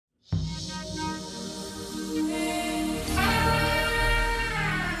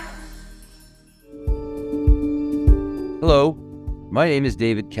Hello, my name is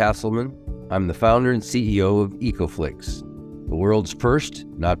David Castleman. I'm the founder and CEO of EcoFlix, the world's first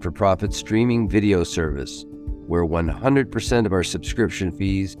not-for-profit streaming video service, where 100% of our subscription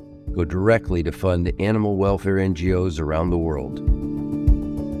fees go directly to fund animal welfare NGOs around the world.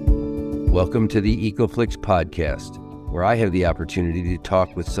 Welcome to the EcoFlix podcast, where I have the opportunity to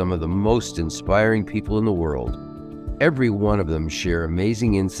talk with some of the most inspiring people in the world. Every one of them share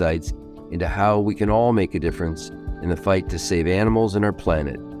amazing insights into how we can all make a difference in the fight to save animals and our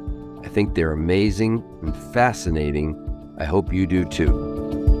planet. I think they're amazing and fascinating. I hope you do too.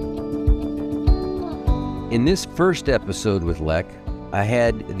 In this first episode with Lek, I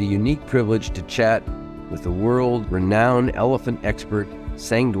had the unique privilege to chat with the world-renowned elephant expert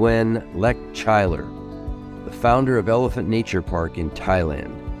Sangduen Lek Chailert, the founder of Elephant Nature Park in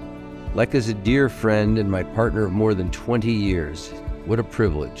Thailand. Lek is a dear friend and my partner of more than 20 years. What a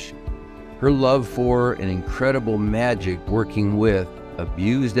privilege. Her love for and incredible magic working with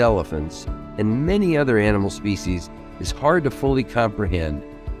abused elephants and many other animal species is hard to fully comprehend.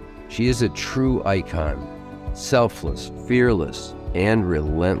 She is a true icon, selfless, fearless, and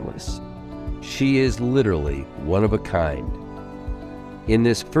relentless. She is literally one of a kind. In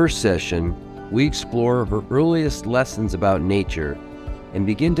this first session, we explore her earliest lessons about nature and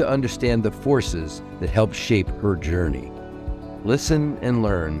begin to understand the forces that help shape her journey. Listen and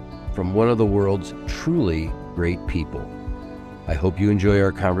learn from one of the world's truly great people. I hope you enjoy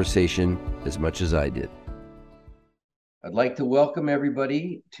our conversation as much as I did. I'd like to welcome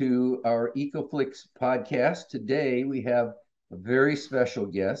everybody to our EcoFlix podcast. Today we have a very special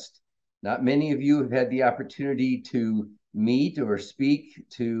guest. Not many of you have had the opportunity to meet or speak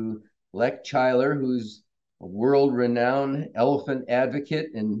to Lek Chailert, who's a world-renowned elephant advocate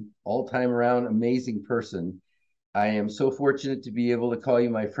and all-time around amazing person. I am so fortunate to be able to call you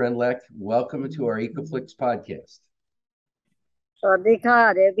my friend Lek. Welcome to our EcoFlix podcast.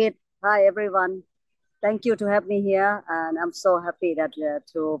 Sawadee David. Hi, everyone. Thank you to have me here, and I'm so happy that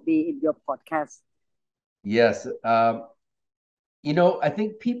to be in your podcast. Yes. I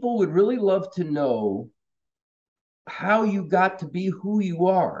think people would really love to know how you got to be who you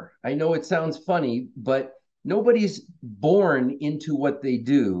are. I know it sounds funny, but nobody's born into what they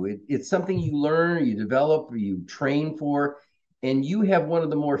do. It's something you learn, or you develop, or you train for, and you have one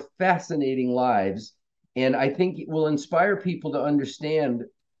of the more fascinating lives. And I think it will inspire people to understand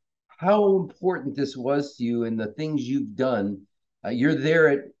how important this was to you and the things you've done. You're there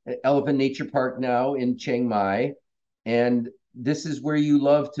at Elephant Nature Park now in Chiang Mai, and this is where you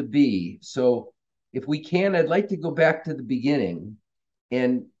love to be. So if we can, I'd like to go back to the beginning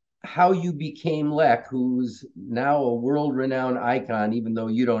and how you became Lek, who's now a world-renowned icon, even though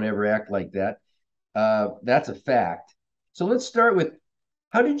you don't ever act like that. That's a fact. So let's start with,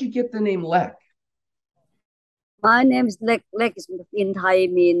 how did you get the name Lek? My name is Lek. Lek is in Thai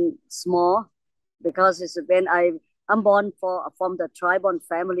mean small, because it's when I'm born from the tribal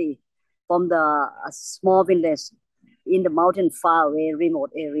family, from the small village in the mountain far away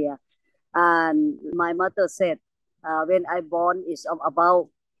remote area. And my mother said when I born is about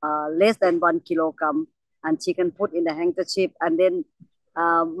less than 1 kilogram, and she can put in the handkerchief. And then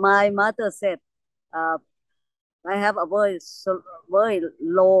my mother said I have a very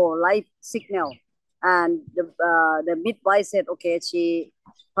low life signal, and the midwife said, okay, she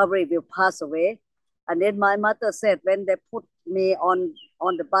probably will pass away. And then my mother said, when they put me on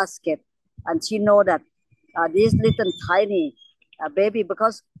the basket, and she know that this little tiny baby,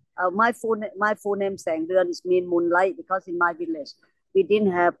 because my full name Sangduen is mean moonlight, because in my village we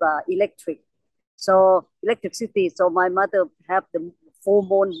didn't have electricity. So my mother have the full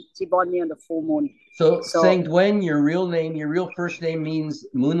moon. She born me on the full moon. So Sangduen, your real first name means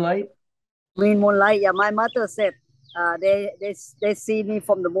moonlight? Mean moonlight. Yeah, my mother said they see me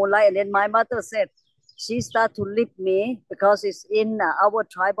from the moonlight, and then my mother said she start to lift me, because it's in our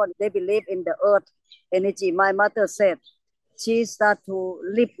tribe. They believe in the earth energy. My mother said she start to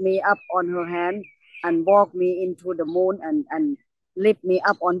lift me up on her hand and walk me into the moon, and lift me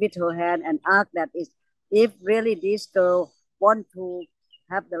up on with her hand, and ask that if really this girl want to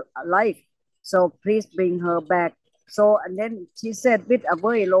have the life, so please bring her back. So, and then she said, with a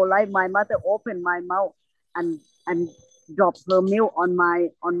very low light, my mother opened my mouth and dropped her milk on my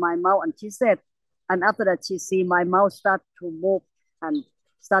mouth. And she said, and after that, she see my mouth start to move and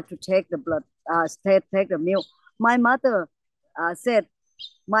start to take the blood, take the milk. My mother said,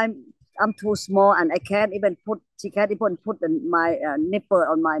 I'm too small, and she can't even put my nipple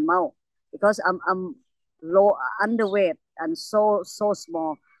on my mouth, because I'm low, underweight, and so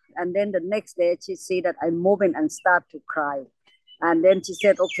small. And then the next day she see that I'm moving and start to cry. And then she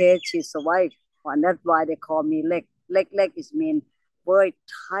said, okay, she survived. And that's why they call me Lek. Lek is mean very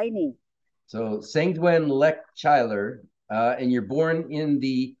tiny. So Sangduen Lek Chailert, and you're born in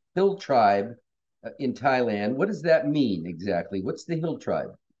the Hill tribe in Thailand. What does that mean exactly? What's the Hill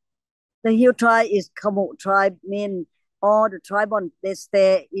tribe? The Hill tribe is Khmu tribe, mean all the tribal they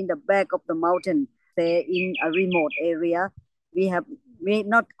stay in the back of the mountain, stay in a remote area. We have we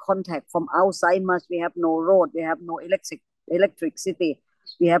not contact from outside much. We have no road, we have no electricity,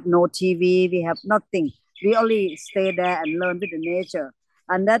 we have no TV, we have nothing. We only stay there and learn with the nature,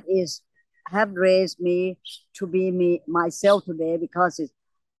 and that is have raised me to be me myself today because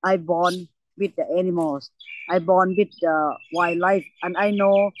I born with the animals. I born with the wildlife, and I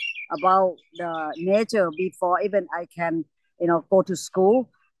know about the nature before even I can, go to school.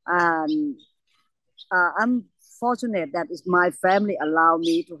 And I'm fortunate that is my family allow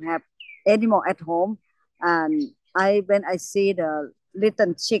me to have animal at home. And when I see the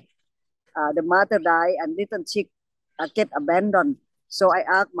little chick, the mother die and little chick get abandoned. So I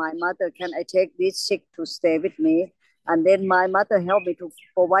asked my mother, can I take this chick to stay with me? And then my mother helped me to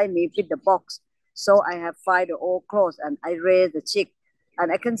provide me with the box. So I have find the old clothes and I raise the chick.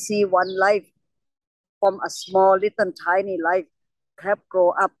 And I can see one life from a small little tiny life have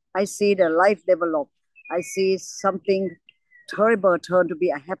grow up. I see the life develop. I see something terrible turn to be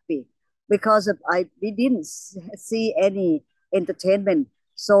a happy because of we didn't see any entertainment.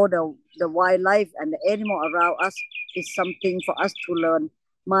 So the wildlife and the animal around us is something for us to learn.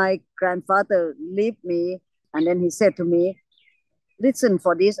 My grandfather left me, and then he said to me, listen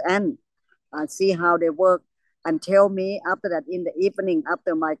for this and see how they work, and tell me after that in the evening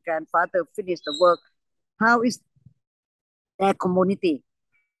after my grandfather finished the work, how is their community.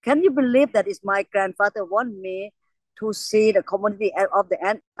 Can you believe that is my grandfather want me to see the community of the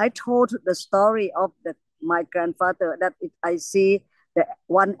ant? I told the story of my grandfather that I see the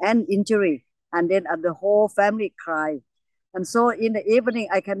one ant injury, and then the whole family cry. And so in the evening,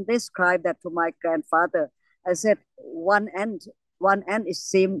 I can describe that to my grandfather. I said, one ant is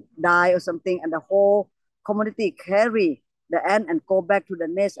seem die or something, and the whole community carry the ant and go back to the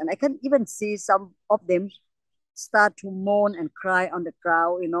nest. And I can even see some of them start to moan and cry on the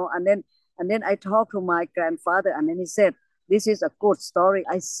ground. And then I talked to my grandfather, and then he said, this is a good story.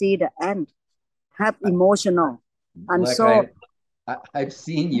 I see the ant have emotional. And Like so I've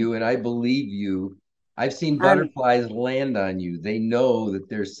seen you and I believe you. I've seen and butterflies land on you. They know that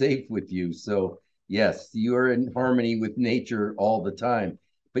they're safe with you. So, yes, you are in harmony with nature all the time.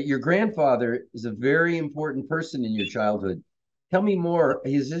 But your grandfather is a very important person in your childhood. Tell me more.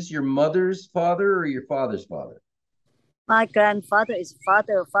 Is this your mother's father or your father's father? my grandfather is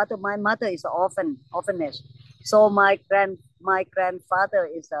father. My mother is orphanage. So my grandfather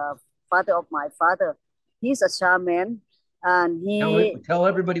is a father of my father. He's a shaman, and Tell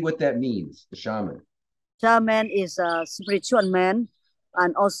everybody what that means, the shaman. shaman is a spiritual man,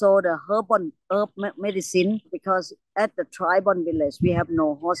 and also the herb medicine, because at the tribal village we have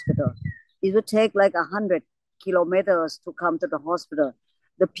no hospital. It would take like 100 kilometers to come to the hospital.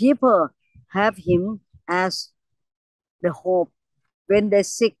 The people have him as the hope. When they're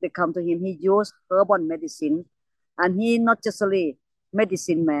sick, they come to him. He used herbal medicine, and he not just only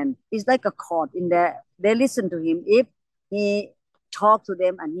medicine man. It's like a court in there. They listen to him. If he talk to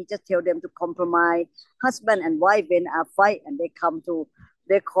them and he just tell them to compromise, husband and wife when a fight and they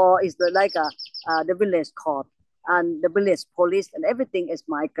call is like the village court and the village police and everything is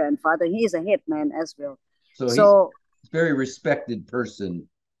my grandfather. He is a head man as well. So he's So a very respected person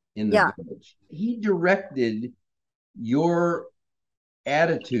in the yeah, village. He directed your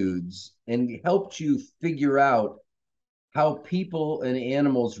attitudes and helped you figure out how people and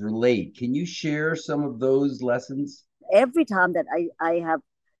animals relate. Can you share some of those lessons? every time that I have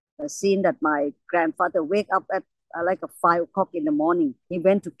seen that my grandfather wake up at like a 5 o'clock in the morning. He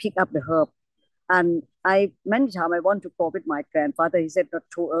went to pick up the herb, and I many times I want to go with my grandfather. He said not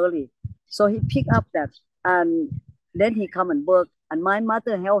too early, so he picked up that, and then he come and work. And my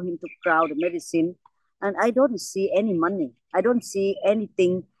mother helped him to ground the medicine, and I don't see any money. I don't see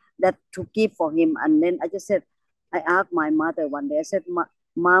anything that to give for him. And then I just said, I asked my mother one day. I said,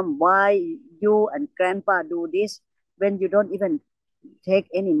 Mom, why you and Grandpa do this when you don't even take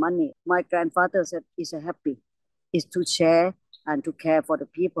any money? My grandfather said, is happy, is to share and to care for the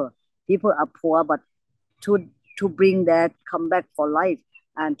people. People are poor, but to to bring that come back for life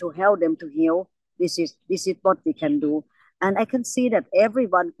and to help them to heal. This is what we can do. And I can see that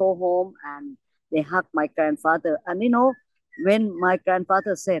everyone go home and they hug my grandfather. And when my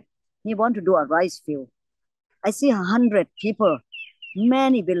grandfather said he want to do a rice field, I see 100 people,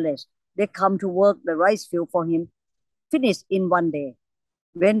 many village. They come to work the rice field for him, finish in one day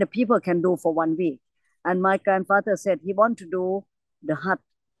when the people can do for one week. And my grandfather said he want to do the hut.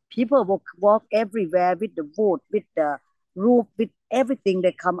 People walk everywhere with the wood, with the roof, with everything.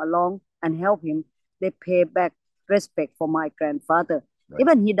 They come along and help him. They pay back respect for my grandfather. Right.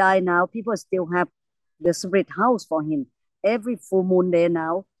 Even he died now, people still have the spirit house for him. Every full moon day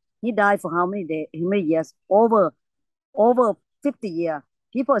now. He died for how many days? How many years? Over 50 years.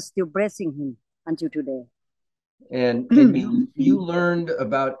 People are still blessing him until today. And you learned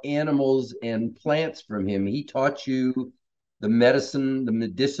about animals and plants from him. He taught you the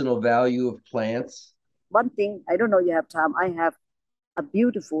medicinal value of plants. One thing, I don't know you have time, I have a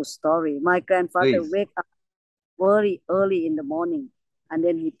beautiful story. My grandfather Please. wake up very early in the morning, and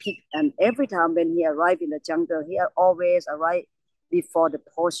then he picked, and every time when he arrived in the jungle, he always arrived before the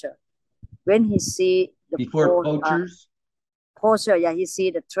poacher. When he see the Before poachers? poacher, yeah, he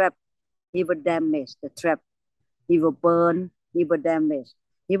see the trap, he would damage the trap. He will burn, he will damage.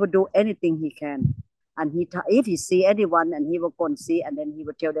 He will do anything he can. And if he see anyone, and he will go and see, and then he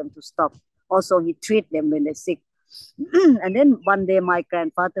will tell them to stop. Also, he treat them when they're sick. And then one day, my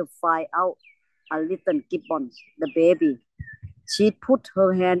grandfather find out a little gibbon, the baby. She put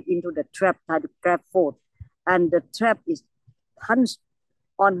her hand into the trap, tried to grab food, and the trap is punched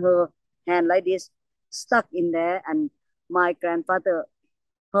on her hand like this, stuck in there. And my grandfather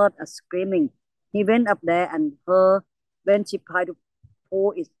heard a screaming. He went up there, and her, when she tried to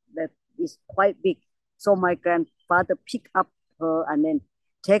pull it, that is quite big. So my grandfather picked up her and then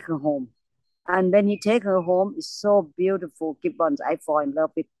take her home. And when he take her home, it's so beautiful gibbons. I fall in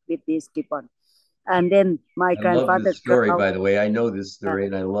love with this gibbon. And then my I love grandfather this story, ground, by the way. I know this story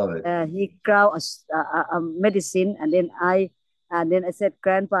and I love it. he ground a medicine, and then I said,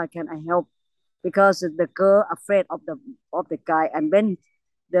 Grandpa, can I help? Because the girl afraid of the guy. And when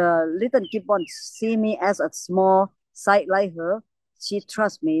the little gibbon see me as a small size like her, she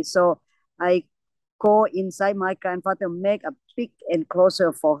trusts me. So I go inside my grandfather, make a big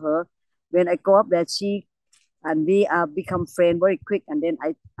enclosure for her. When I go up there, she and we become friends very quick. And then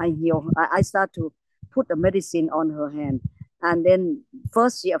I heal her. I start to put the medicine on her hand. And then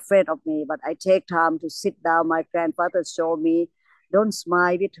first she afraid of me, but I take time to sit down. My grandfather show me, don't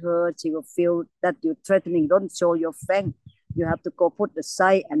smile with her. She will feel that you're threatening. Don't show your fang. You have to go put the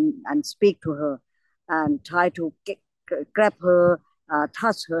side and speak to her and try to grab her,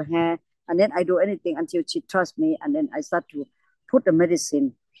 touch her hair. And then I do anything until she trusts me. And then I start to put the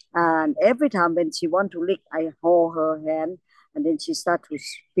medicine. And every time when she want to lick, I hold her hand, and then she start to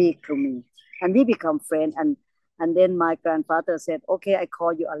speak to me. And we become friends. And then my grandfather said, okay, I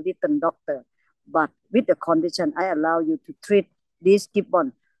call you a little doctor, but with the condition I allow you to treat this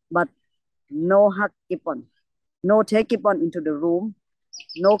gibbon, but no hug gibbon, no take gibbon into the room,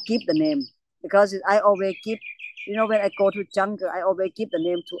 no keep the name. Because I always keep, when I go to jungle, I always keep the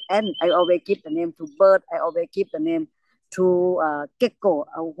name to ant, I always keep the name to bird, I always keep the name to gecko,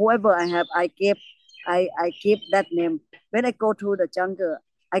 whoever I have, I keep that name. When I go to the jungle,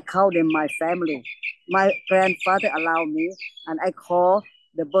 I call them my family. My grandfather allowed me, and I call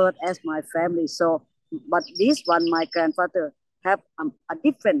the bird as my family. So, but this one, my grandfather have a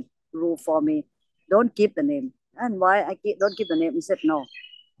different rule for me. Don't keep the name. And why don't keep the name? He said, no,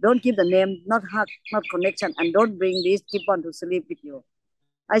 don't keep the name, not hug, not connection, and don't bring this gibbon to sleep with you.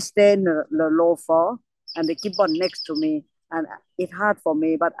 I stay in the low floor, and the gibbon next to me, and it's hard for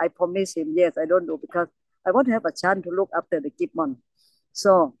me, but I promise him, yes, I don't do, because I want to have a chance to look after the gibbon.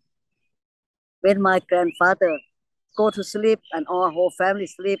 So when my grandfather go to sleep and our whole family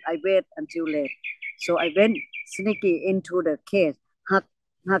sleep, I wait until late. So I went sneaky into the cage, hug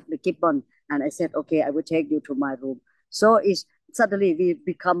the gibbon, and I said, okay, I will take you to my room. So it's suddenly we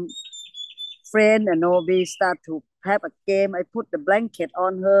become friend, and we start to have a game. I put the blanket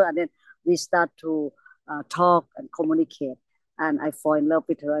on her, and then we start to talk and communicate. And I fall in love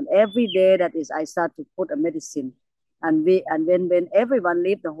with her. And every day that is, I start to put a medicine. And when everyone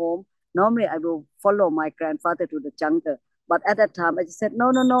leave the home, normally I will follow my grandfather to the jungle. But at that time, I just said,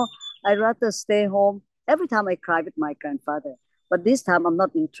 no, no, no, I'd rather stay home. Every time I cry with my grandfather. But this time I'm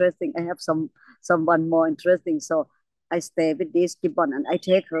not interesting. I have someone more interesting. So I stay with this gibbon, and I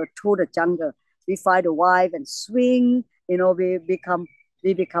take her to the jungle. We find a wife and swing. We become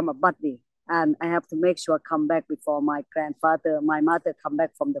a buddy. And I have to make sure I come back before my mother come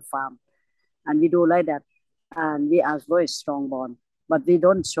back from the farm. And we do like that. And we are very strong bond, but we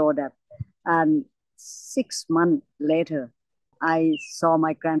don't show that. And 6 months later, I saw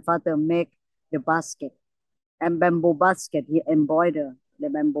my grandfather make the basket and bamboo basket. He embroidered the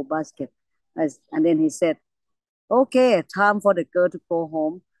bamboo basket. And then he said, okay, time for the girl to go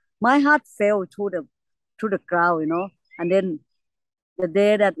home. My heart fell to the ground. And then the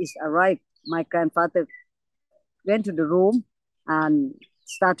day that is arrived, my grandfather went to the room and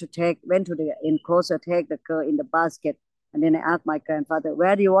went to the enclosure, take the girl in the basket. And then I asked my grandfather,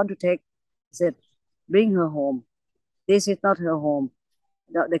 where do you want to take? He said, bring her home. This is not her home.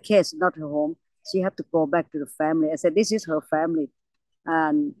 The case is not her home. She have to go back to the family. I said, this is her family.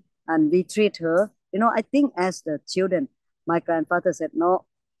 And we treat her. I think as the children, my grandfather said, no,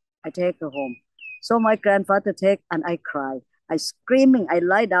 I take her home. So my grandfather take and I cry. I screaming. I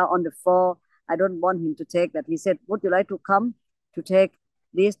lie down on the floor. I don't want him to take that. He said, would you like to come to take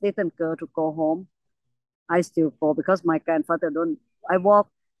this little girl to go home? I still go because my grandfather don't. I walk,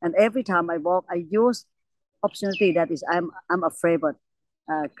 and every time I walk, I use opportunity that is I'm afraid, but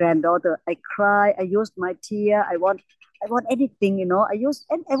granddaughter. I cry. I use my tear. I want anything.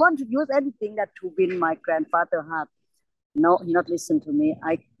 I want to use anything that to win my grandfather heart. No, he not listen to me.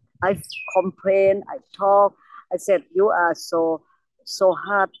 I complain. I talk. I said, you are so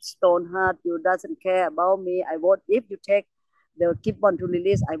hard, stone hard. You doesn't care about me. I won't. If you take the keep on to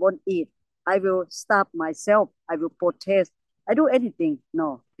release, I won't eat. I will stop myself. I will protest. I do anything.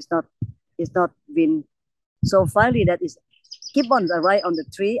 No, it's not. It's not win. So finally, that is gibbons are right on the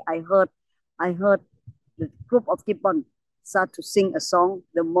tree. I heard the group of gibbons start to sing a song.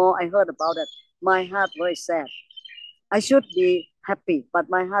 The more I heard about it, my heart very sad. I should be happy, but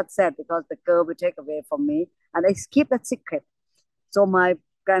my heart sad because the girl will take away from me, and I keep that secret. So my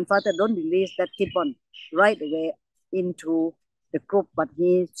grandfather don't release that gibbon right away into the group, but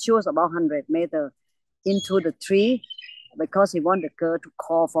he chose about 100 meters into the tree because he want the girl to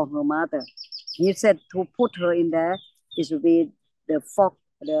call for her mother. He said to put her in there, it will be the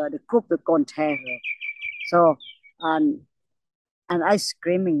group will go and tear her. So, and I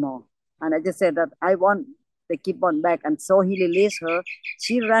screaming more. And I just said that I want the gibbon back. And so he released her.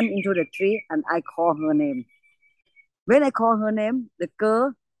 She ran into the tree and I call her name. When I call her name, the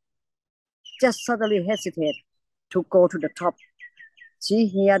girl just suddenly hesitate to go to the top. She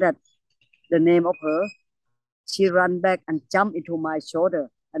hear that the name of her. She ran back and jumped into my shoulder.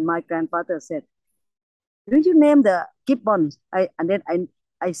 And my grandfather said, do you name the gibbons? And then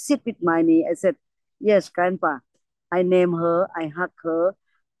I sit with my knee. I said, yes, grandpa. I name her. I hug her.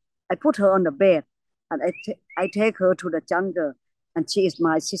 I put her on the bed. And I take her to the jungle. And she is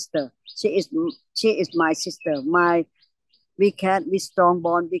my sister. She is my sister. We strong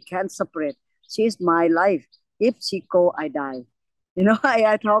bond. We can't separate. She is my life. If she go, I die.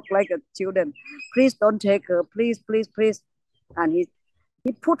 I talk like a children. Please don't take her. Please, please, please. And he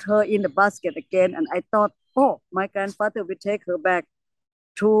put her in the basket again. And I thought, oh, my grandfather will take her back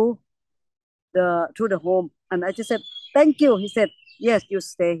to the home. And I just said, thank you. He said, yes, you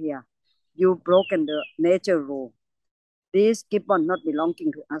stay here. You broken the nature rule. This gibbon not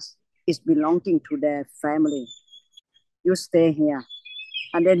belonging to us. It's belonging to their family. You stay here.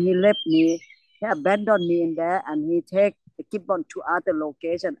 And then he left me. He abandoned me in there and he take the gibbon to other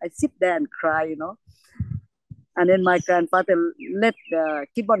location. I sit there and cry. And then my grandfather let the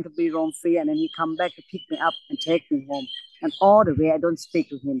gibbon to be roam free, and then he come back to pick me up and take me home. And all the way I don't speak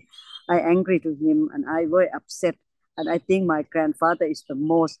to him. I angry to him and I very upset. And I think my grandfather is the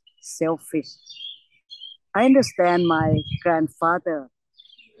most selfish. I understand my grandfather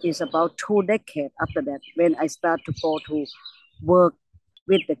is about 2 decades after that. When I start to go to work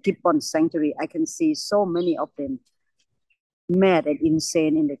with the gibbon sanctuary, I can see so many of them mad and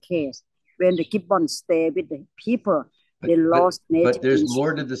insane in the case. When the gibbons stay with the people, they lost nature. But there's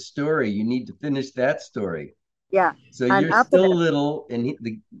more to the story. You need to finish that story. Yeah. So you're still little, and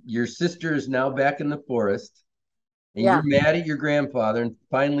your sister is now back in the forest, and you're mad at your grandfather. And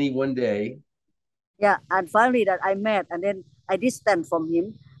finally, one day. Yeah, and finally that I met, and then I distant from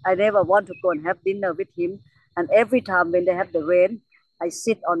him. I never want to go and have dinner with him. And every time when they have the rain, I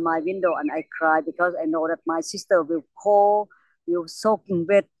sit on my window and I cry because I know that my sister will cold, will soaking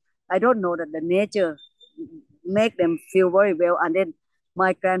wet. I don't know that the nature make them feel very well. And then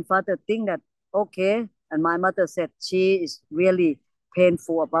my grandfather think that, okay. And my mother said, she is really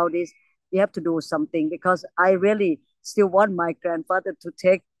painful about this. We have to do something because I really still want my grandfather to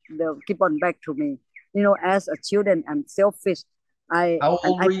take the gibbon back to me. As a children, I'm selfish. How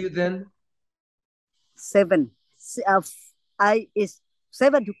old were you then? 7. I is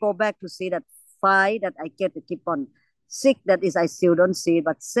 7 to go back to see that 5 that I get the gibbon. 6 that is I still don't see,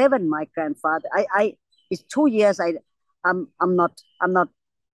 but 7 my grandfather. It's 2 years. I'm not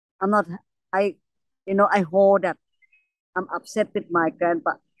I I hold that. I'm upset with my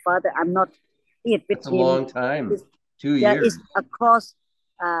grandfather. I'm not eat with That's him. a long time. 2 years. It's across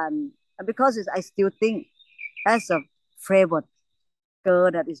because I still think as a favorite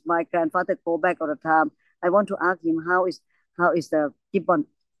girl that is my grandfather go back all the time. I want to ask him how is the gibbon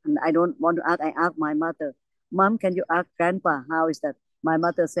And I don't want to ask. I asked my mother, Mom, can you ask grandpa how is that? My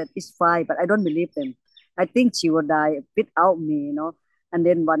mother said it's fine, but I don't believe them. I think she will die without me. And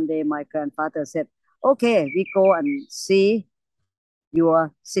then one day my grandfather said, okay, we go and see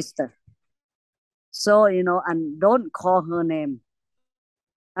your sister. So, and don't call her name.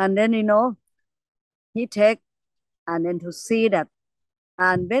 And then, he take and then to see that.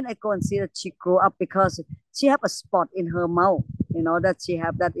 And when I go and see that she grew up because she have a spot in her mouth, that she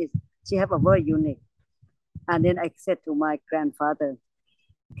have a very unique. And then I said to my grandfather,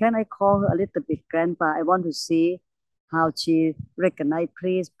 can I call her a little bit grandpa? I want to see how she recognize,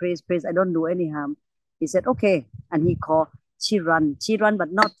 please, please, please. I don't do any harm. He said, okay. And he called, she run, but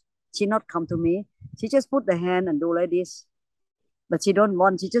she not come to me. She just put the hand and do like this. But she don't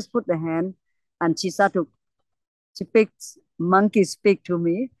want, she just put the hand and she picks, monkey speak to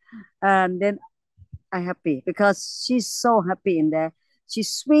me. And then I happy because she's so happy in there. She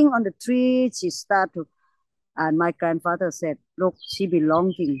swing on the tree, she start to, and my grandfather said, look, she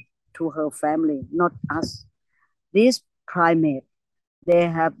belonging to her family, not us. These primates, they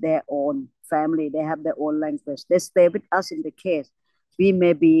have their own family, they have their own language. They stay with us in the cage. We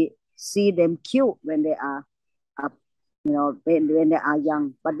maybe see them cute when they are up, when they are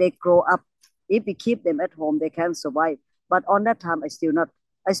young, but they grow up. If we keep them at home, they can survive. But on that time,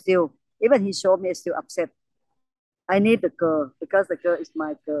 even he showed me, I still upset. I need the girl because the girl is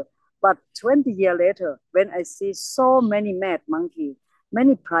my girl. But 20 years later, when I see so many mad monkey,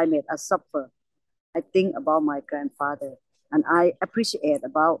 many primates are suffer, I think about my grandfather and I appreciate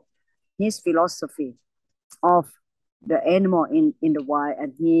about his philosophy of the animal in the wild.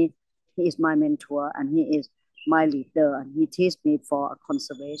 And he is my mentor and he is my leader and he teach me for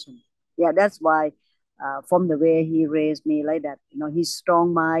conservation. Yeah, that's why from the way he raised me like that, he's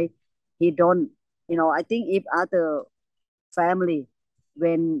strong mind. He don't, I think if other family,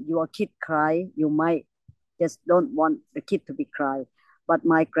 when your kid cry, you might just don't want the kid to be cry. But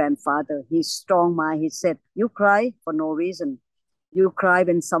my grandfather, he's strong mind. He said, you cry for no reason. You cry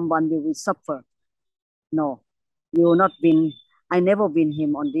when someone will suffer. No, you will not win. I never win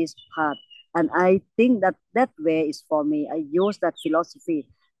him on this part. And I think that that way is for me. I use that philosophy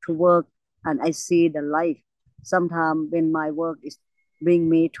to work and I see the life. Sometimes when my work is bring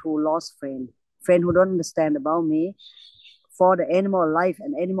me to lost friend who don't understand about me, for the animal life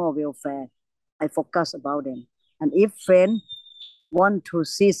and animal welfare, I focus about them. And if friend want to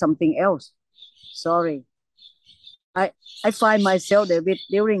see something else, sorry, I I find myself there with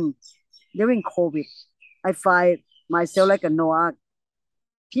during COVID. I find myself like a Noah.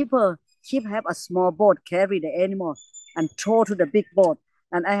 People keep have a small boat carry the animal and throw to the big boat,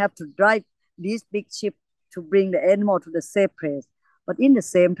 and I have to drive this big ship to bring the animal to the safe place. But in the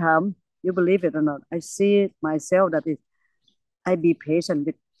same time, you believe it or not, I see myself that I be patient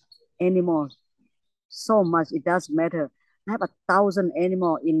with animals so much. It does matter. I have 1,000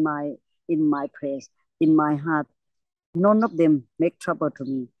 animal in my place, in my heart. None of them make trouble to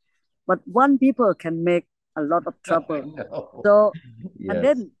me, but one people can make a lot of trouble. So, and Yes.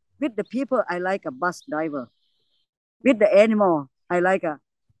 then with the people, I like a bus driver. With the animal, I like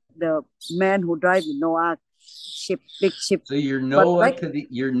the man who drive the Noah ship, big ship. So you're But Noah like to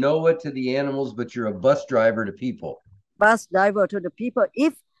the animals, but you're a bus driver to people. bus driver to the people.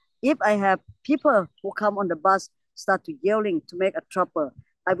 If I have people who come on the bus start to yelling to make a trouble,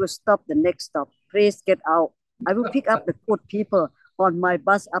 I will stop the next stop. Please get out. I will pick up the good people on my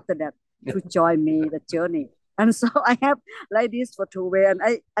bus after that to join me the journey. And so I have like this for 2 way, and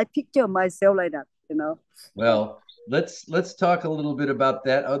I picture myself like that. Yeah. Well, let's talk a little bit about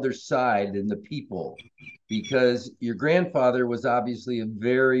that other side and the people, because your grandfather was obviously a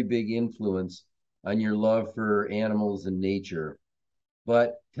very big influence on your love for animals and nature.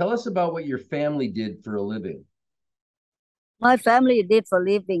 But tell us about what your family did for a living. My family did for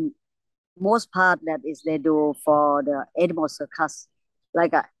living most part that is they do for the animal circus,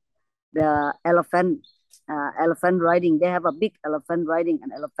 like the elephant riding. They have a big elephant riding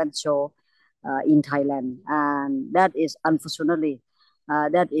and elephant show in Thailand, and that is unfortunately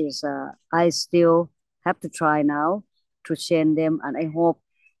that is I still have to try now to change them, and I hope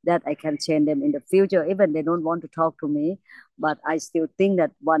that I can change them in the future. Even they don't want to talk to me, but I still think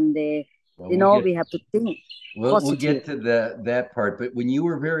that one day, Well, we'll get we have to think we'll positive. get to that part. But when you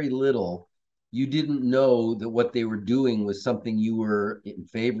were very little, you didn't know that what they were doing was something you were in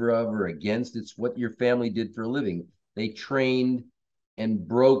favor of or against. It's what your family did for a living. They trained and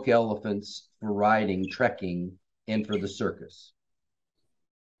broke elephants for riding, trekking, and for the circus.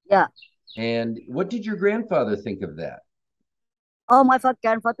 Yeah. And what did your grandfather think of that? Oh, my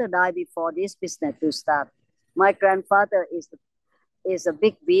grandfather died before this business to start. My grandfather is is a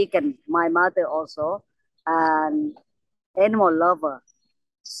big vegan. My mother also, and animal lover.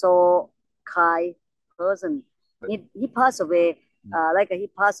 So kind person. He passed away. He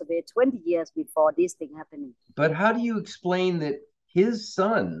passed away 20 years before this thing happening. But how do you explain that his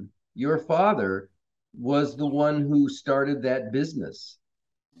son, your father, was the one who started that business?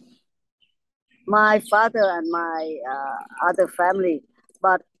 My father and my other family,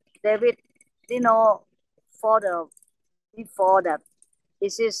 but David, you know, for the before that,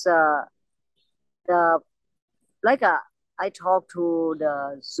 this is the like I talked to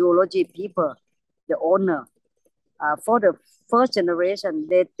the zoology people, the owner. For the first generation,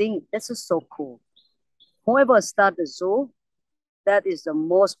 they think this is so cool. Whoever started the zoo, that is the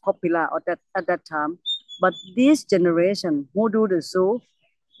most popular at that time. But this generation who do the zoo,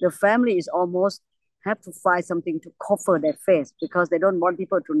 the family is almost have to find something to cover their face because they don't want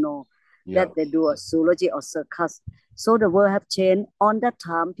people to know Yeah. that they do a zoology or circus. So the world have changed. On that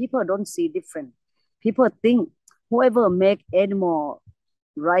time, people don't see different. People think whoever make animal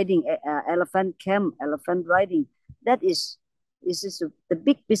riding, elephant camp, elephant riding, that is the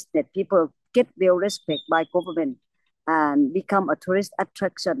big business. People get well respect by government and become a tourist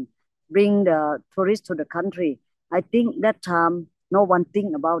attraction, bring the tourists to the country. I think that time no one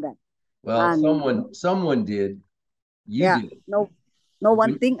think about that. Well, And someone did. You yeah, did. no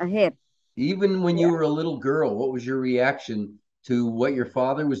one When, think ahead. even when you Yeah. were a little girl, what was your reaction to what your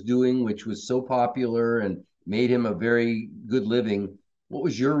father was doing, which was so popular and made him a very good living? What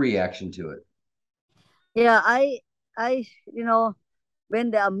was your reaction to it? Yeah, I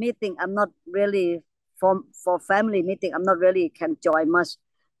when they are meeting, I'm not really for family meeting, I'm not really can join much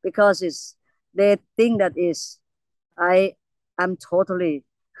because it's they think that is I I'm totally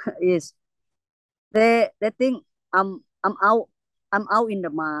is they think I'm out I'm out in the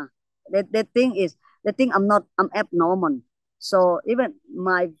ma. They think is they think I'm abnormal. So even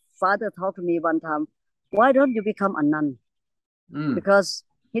my father talked to me one time, why don't you become a nun? Mm, Because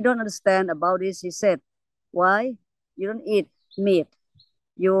he don't understand about this. He said, why you don't eat meat?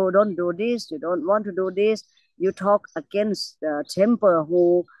 You don't do this. You don't want to do this. You talk against the temple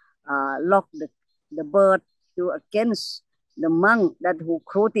who lock the bird. You against the monk that who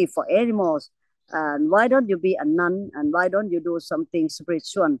cruelty for animals. And why don't you be a nun? And why don't you do something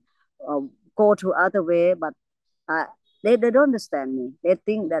spiritual? Uh, go to other way. But uh, they don't understand me. They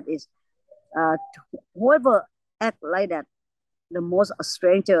think that is uh, whoever act like that the most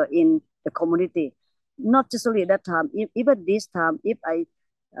stranger in the community. Not just only that time, even this time, if I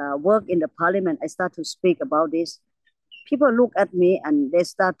work in the parliament, I start to speak about this. People look at me and they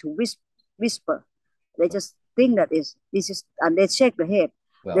start to whisper. They just think that is this is, and they shake the head.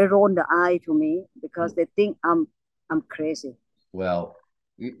 They well, roll the eye to me because they think I'm crazy. well,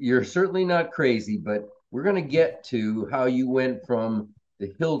 you're certainly not crazy, but we're going to get to how you went from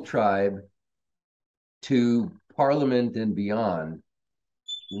the Hill tribe to Parliament and beyond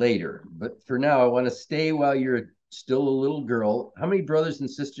later. But for now, I want to stay while you're still a little girl. How many brothers and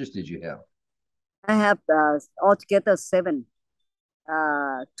sisters did you have? I have altogether seven.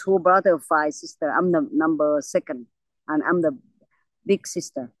 Two brother, five sister. I'm the number second, and I'm the big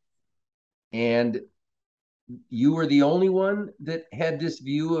sister. And you were the only one that had this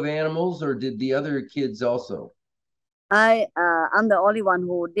view of animals, or did the other kids also? I'm the only one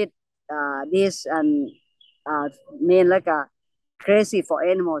who did this and uh, mean like a crazy for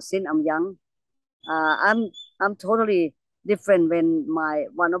animals since I'm young. Uh, I'm I'm totally different when my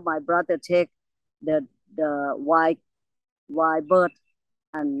one of my brother take the the white bird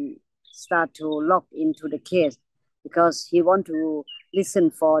and start to lock into the cage because he want to listen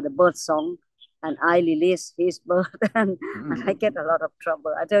for the bird song and I release his bird and I get a lot of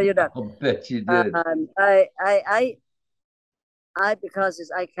trouble. I tell you that. I'll bet you did. And I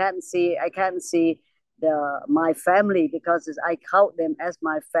because I can't see my family because I count them as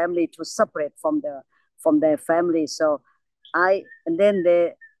my family to separate from their family. So and then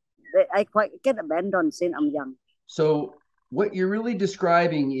they I quite get abandoned since I'm young. So what you're really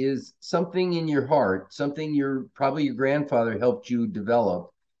describing is something in your heart, something probably your grandfather helped you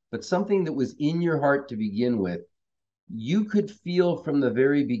develop, but something that was in your heart to begin with. You could feel from the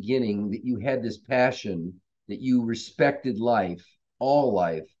very beginning that you had this passion, that you respected life, all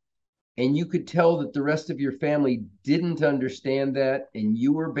life, and you could tell that the rest of your family didn't understand that, and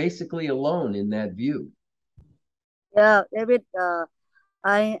you were basically alone in that view. Yeah, David.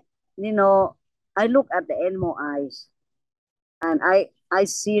 I you know I look at the animal eyes and I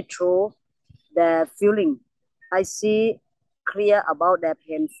see through their feeling. I see clear about their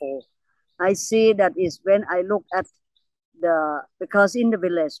painful. I see that is when I look at because in the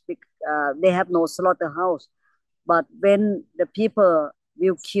village they have no slaughterhouse. But when the people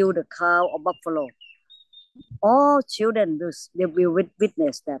will kill the cow or buffalo, all children will, they will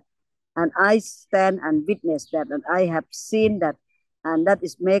witness that. And I stand and witness that, and I have seen that, and that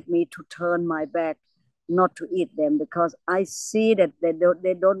is make me to turn my back, not to eat them, because I see that they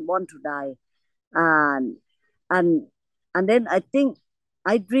don't want to die. And and and then I think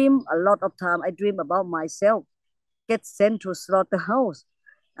I dream a lot of time. I dream about myself get sent to slaughterhouse,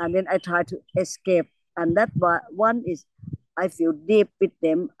 and then I try to escape. And that one is I feel deep with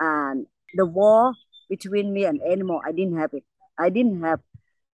them. And the war between me and animal, I didn't have it. I didn't have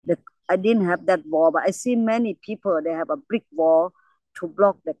the I didn't have that wall, but I see many people they have a brick wall to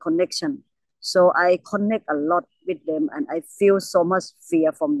block the connection. So I connect a lot with them, and I feel so much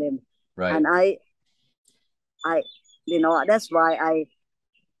fear from them. Right. And I, that's why I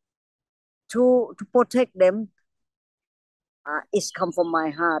to protect them. It's come from my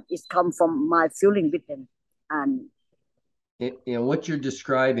heart. It's come from my feeling with them, and What you're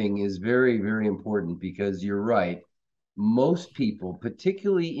describing is very, very important because you're right. Most people,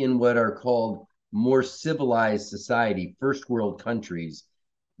 particularly in what are called more civilized society, first world countries,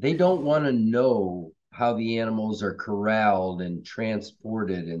 they don't want to know how the animals are corralled and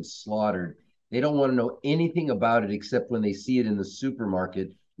transported and slaughtered. They don't want to know anything about it except when they see it in the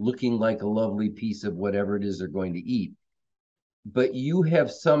supermarket looking like a lovely piece of whatever it is they're going to eat. But you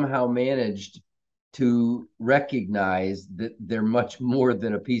have somehow managed to recognize that they're much more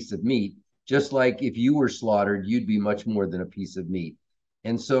than a piece of meat. Just like if you were slaughtered, you'd be much more than a piece of meat.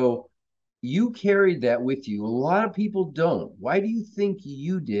 And so you carried that with you. A lot of people don't. Why do you think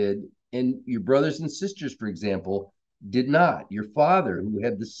you did? And your brothers and sisters, for example, did not. Your father, who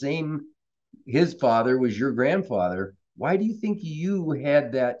had the same, his father was your grandfather. Why do you think you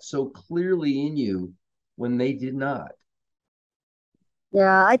had that so clearly in you when they did not?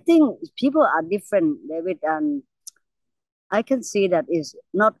 yeah, I think people are different, David, and I can see that is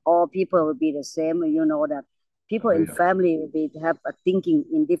not all people will be the same. You know that people Oh, in yeah. family will be have a thinking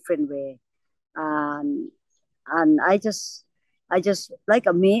in different way, and I just like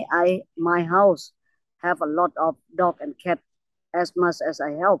me. My house have a lot of dog and cat as much as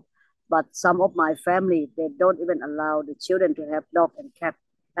I help, but some of my family they don't even allow the children to have dog and cat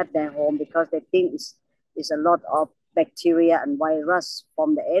at their home because they think it's a lot of bacteria and virus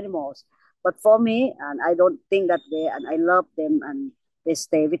from the animals. But for me, and I don't think that way, and I love them, and they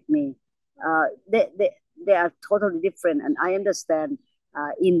stay with me. They are totally different, and I understand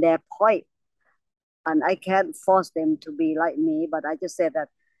in their point, and I can't force them to be like me. But I just said that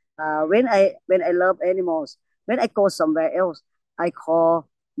when I love animals, when I go somewhere else, I call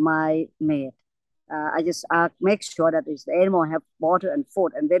my maid. I just make sure that the animal have water and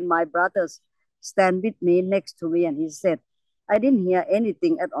food, and then my brothers stand with me next to me, and he said, "I didn't hear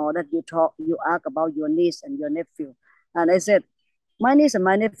anything at all that you ask about your niece and your nephew." And I said, "My niece and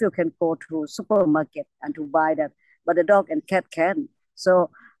my nephew can go to supermarket and to buy that, but the dog and cat can."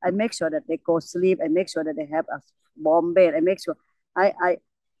 So I make sure that they go sleep. I make sure that they have a warm bed. I make sure I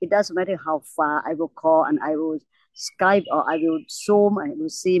it doesn't matter how far I will call, and I will Skype, or I will Zoom. I will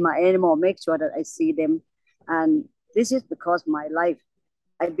see my animal, make sure that I see them. And this is because my life,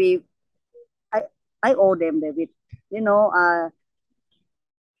 I be I I owe them, David. You know,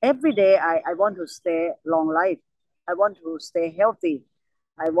 every day I want to stay long life. I want to stay healthy.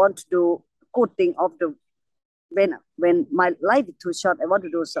 I want to do good thing of the when my life is too short. I want to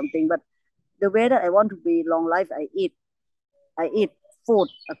do something, but the way that I want to be long life, I eat food,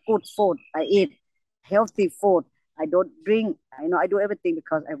 a good food. I eat healthy food. I don't drink. I do everything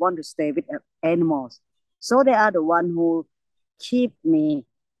because I want to stay with animals. So they are the one who keep me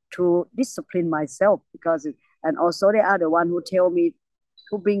to discipline myself because, and also they are the one who tell me,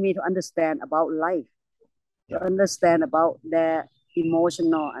 who bring me to understand about life, to Yeah. understand about their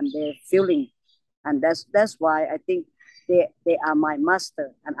emotional and their feeling. And that's why I think they are my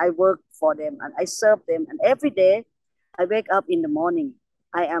master, and I work for them and I serve them. And every day I wake up in the morning,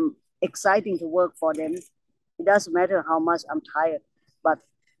 I am exciting to work for them. It doesn't matter how much I'm tired, but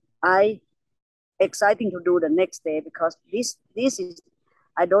I exciting to do the next day because this is,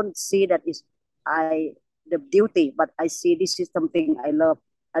 I don't see that is I the duty, but I see this is something I love.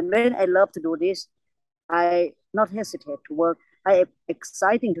 And when I love to do this, I not hesitate to work. I am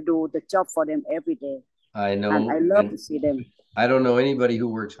exciting to do the job for them every day, I and I know, love to and see them. I don't know anybody who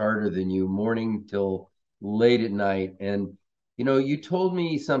works harder than you, morning till late at night. And you told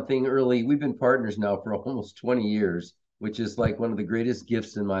me something early. We've been partners now for almost 20 years, which is like one of the greatest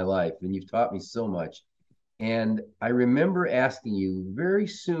gifts in my life. And you've taught me so much. And I remember asking you very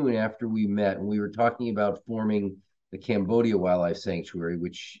soon after we met, and we were talking about forming the Cambodia Wildlife Sanctuary,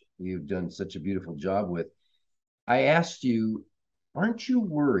 which you've done such a beautiful job with. I asked you, aren't you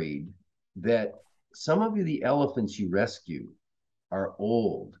worried that some of the elephants you rescue are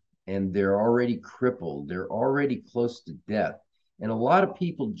old and they're already crippled, they're already close to death? And a lot of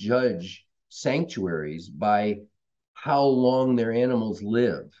people judge sanctuaries by how long their animals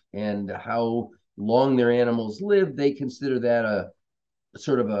live, and how long their animals live, they consider that a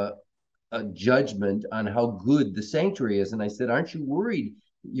sort of a judgment on how good the sanctuary is. And I said, aren't you worried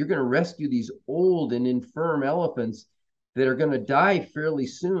you're going to rescue these old and infirm elephants that are going to die fairly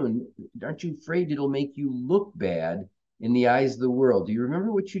soon? Aren't you afraid it'll make you look bad in the eyes of the world? Do you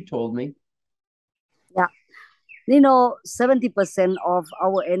remember what you told me? Yeah. 70% of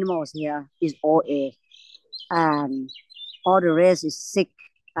our animals here is old age, and all the rest is sick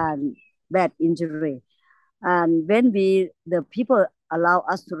and bad injury. And when the people allow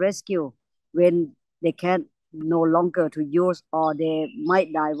us to rescue, when they can no longer to use or they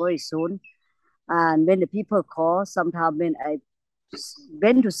might die very soon. And when the people call, sometimes when I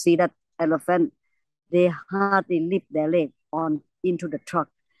went to see that elephant, they hardly lift their leg on into the truck.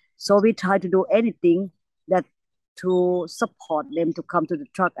 So we try to do anything that to support them to come to the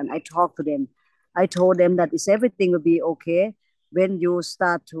truck. And I talked to them. I told them that is everything will be okay when you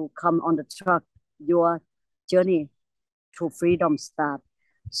start to come on the truck. Your journey to freedom start.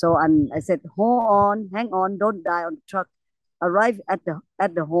 So and I said, hold on, hang on, don't die on the truck. Arrive at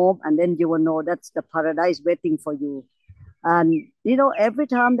the home, and then you will know that's the paradise waiting for you. And every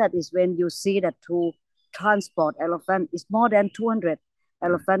time that is when you see that to transport elephant is more than 200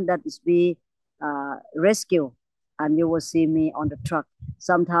 elephant that is be rescue, and you will see me on the truck.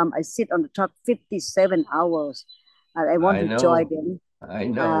 Sometimes I sit on the truck 57 hours, and I want I to join know, them I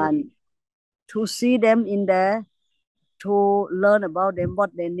know. and to see them in there, to learn about them,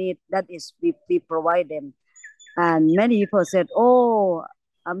 what they need. That is, we provide them. And many people said, oh,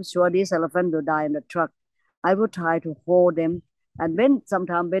 I'm sure this elephant will die in the truck. I will try to hold them. And when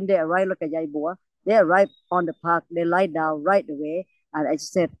sometimes when they arrive like a yaibua, they arrive on the park, they lie down right away. And I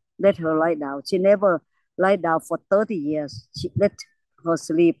said, let her lie down. She never lie down for 30 years. She let her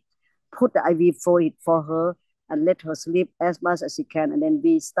sleep, put the IV fluid for her, and let her sleep as much as she can. And then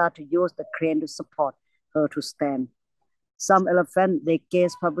we start to use the crane to support her to stand. Some elephant, their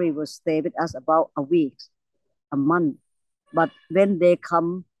case probably will stay with us about a week, a month. But when they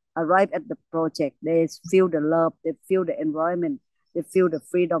come, arrive at the project, they feel the love, they feel the environment, they feel the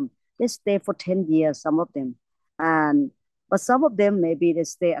freedom. They stay for 10 years, some of them. And but some of them, maybe they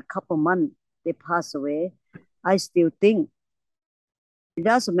stay a couple months, they pass away. I still think it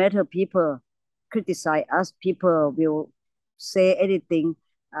doesn't matter people criticize us, people will say anything.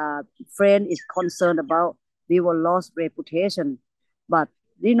 Friend is concerned about, we will lose reputation. But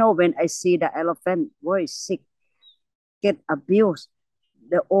when I see the elephant very sick, get abused,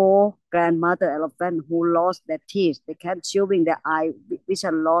 the old grandmother elephant who lost their teeth, they can't chewing their eye,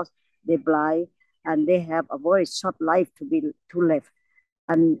 vision lost, they blind, and they have a very short life to live.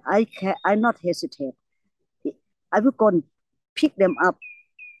 And I not hesitate. I will go and pick them up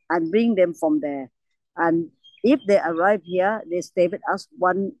and bring them from there. And if they arrive here, they stay with us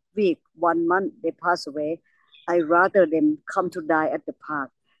 1 week, 1 month, they pass away. I rather them come to die at the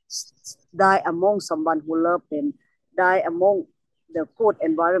park, die among someone who love them, die among the good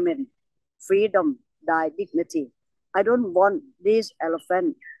environment, freedom, die dignity. I don't want this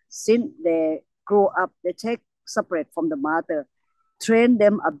elephant, since they grow up, they take separate from the mother, train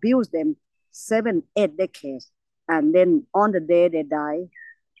them, abuse them 7, 8 decades. And then on the day they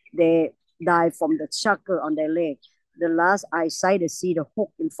die from the shackle on their leg. The last eyesight, they see the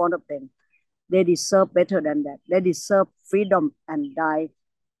hook in front of them. They deserve better than that. They deserve freedom and die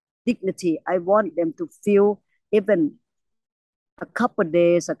dignity. I want them to feel even a couple of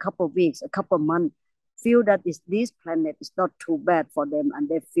days, a couple of weeks, a couple of months, feel that this planet is not too bad for them, and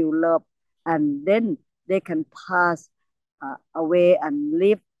they feel love, and then they can pass away and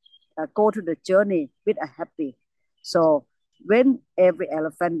live, go to the journey with a happy. So when every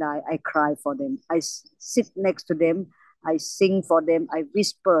elephant die, I cry for them. I sit next to them. I sing for them. I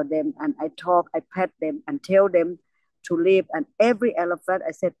whisper them, and I talk. I pet them and tell them to live. And every elephant,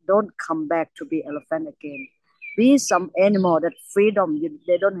 I said, don't come back to be elephant again. Be some animal that freedom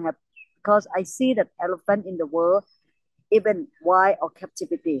they don't have. Because I see that elephant in the world, even wild or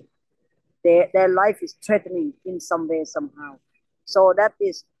captivity, their life is threatening in some way somehow. So that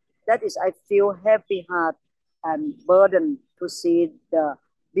is I feel happy heart and burden to see the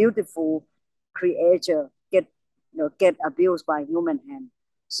beautiful creature get abused by human hand.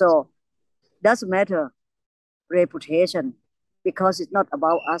 So doesn't matter reputation, because it's not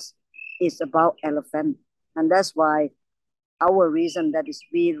about us, it's about elephant. And that's why our reason that is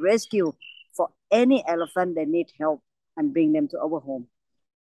we rescue for any elephant they need help and bring them to our home.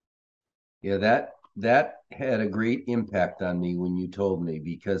 Yeah, that had a great impact on me when you told me,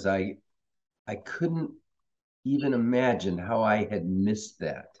 because I couldn't even imagine how I had missed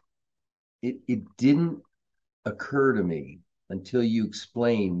that. It didn't occur to me until you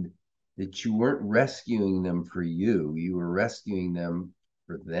explained that you weren't rescuing them for you. You were rescuing them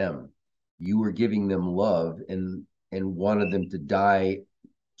for them. You were giving them love and wanted them to die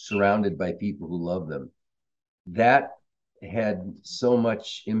surrounded by people who love them. That had so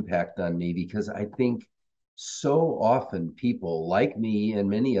much impact on me, because I think so often people like me and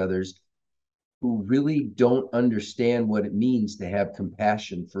many others who really don't understand what it means to have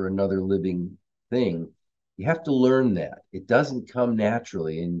compassion for another living thing. You have to learn that. It doesn't come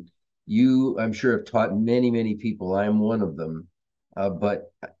naturally. And you, I'm sure, have taught many, many people. I'm one of them.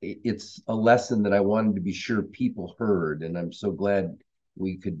 But it's a lesson that I wanted to be sure people heard. And I'm so glad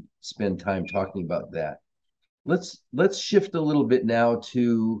we could spend time talking about that. Let's shift a little bit now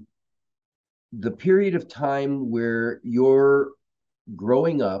to the period of time where you're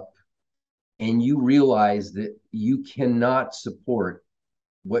growing up and you realize that you cannot support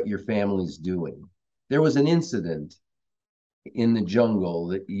what your family's doing. There was an incident in the jungle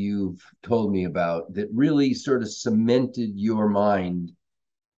that you've told me about that really sort of cemented your mind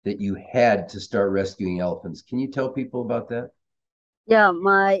that you had to start rescuing elephants. Can you tell people about that? Yeah,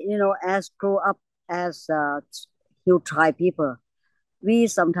 as grow up as Hill tribe people, we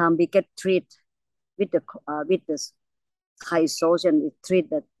sometimes we get treated with this Thai social, we treat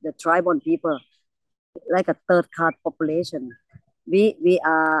the tribal people like a third class population. We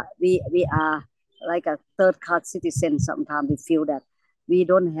are like a third class citizen. Sometimes we feel that we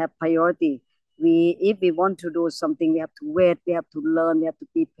don't have priority. We If we want to do something, we have to wait, we have to learn, we have to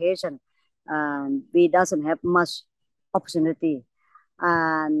be patient, and we doesn't have much opportunity.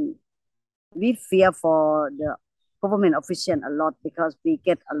 And we fear for the government official a lot because we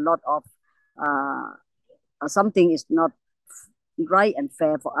get a lot of uh, something is not right and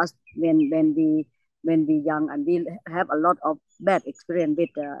fair for us when we young, and we have a lot of bad experience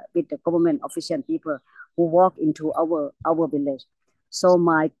with the government official people who walk into our village. So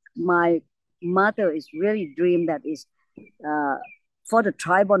my mother is really dream that is uh, for the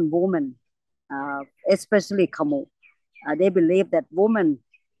tribal women, especially Kamu. They believe that women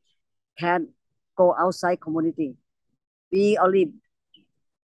can go outside community. We only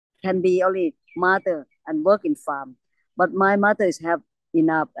can be only mother and work in farm. But my mother is have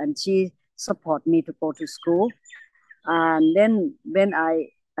enough, and she support me to go to school. And then when I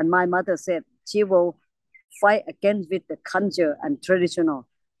and my mother said she will fight against with the culture and traditional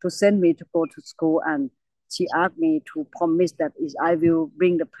to send me to go to school, and she asked me to promise that is I will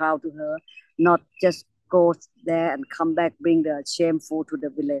bring the proud to her, not just go there and come back bring the shameful to the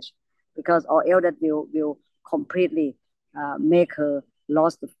village, because or else that will completely make her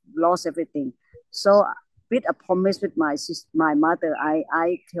lost everything. So with a promise with my mother,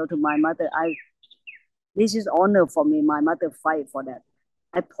 I tell to my mother, I this is honor for me. My mother fight for that.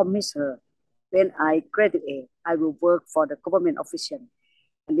 I promise her when I graduate, I will work for the government official,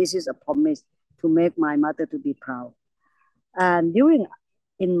 and this is a promise to make my mother to be proud. And during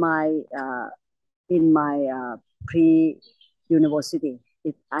in my uh, in my pre university,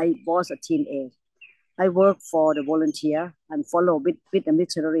 I was a teenage. I worked for the volunteer and follow with the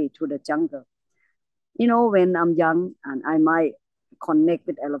missionary to the jungle. When I'm young and I might connect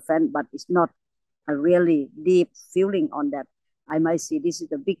with elephant, but it's not a really deep feeling on that. I might see this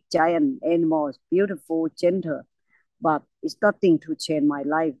is a big giant animal, beautiful, gentle, but it's nothing to change my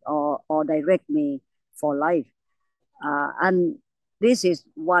life or direct me for life. And this is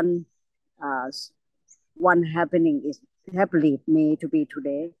uh, one happening is happily me to be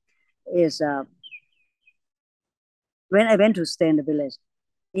today is when I went to stay in the village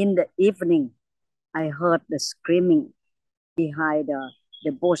in the evening. I heard the screaming behind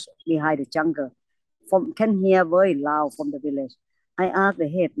the bush, behind the jungle. Can hear very loud from the village. I asked the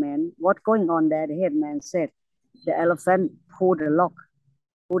headman, what's going on there? The headman said, the elephant pulled the log,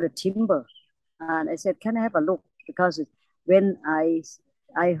 pulled the timber. And I said, can I have a look? Because when I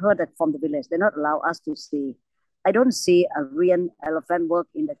heard that from the village, they not allow us to see. I don't see a real elephant work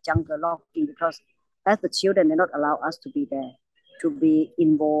in the jungle logging because as the children, they not allow us to be there, to be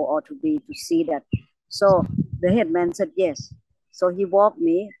involved or to see that. So the headman said yes. So he walked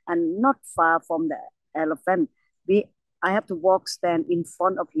me, and not far from the elephant, we I have to stand in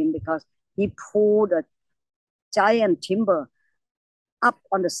front of him because he pulled a giant timber up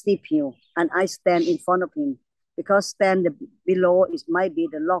on the steep hill, and I stand in front of him because below is might be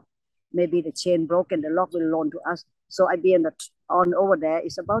the lock, maybe the chain broken, the lock will loan to us. So I be on over there.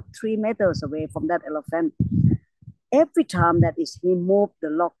 It's about 3 meters away from that elephant. Every time that is he moved the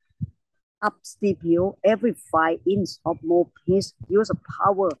log up steep hill, every 5 inch of move, he's use of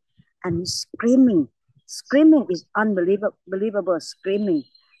power, and he's screaming. Screaming is unbelievable screaming,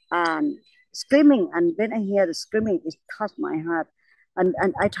 and screaming. And when I hear the screaming, it touched my heart, and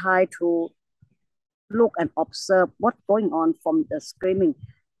I try to look and observe what's going on from the screaming.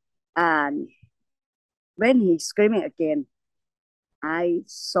 And when he's screaming again, I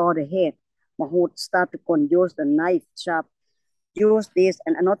saw the head. Mahout start to use the knife sharp, use this,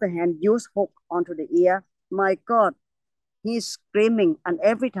 and another hand use hook onto the ear. My God, he's screaming, and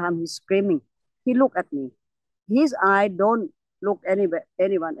every time he's screaming, he look at me. His eye don't look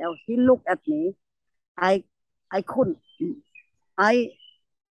anyone else. He look at me. I I couldn't. I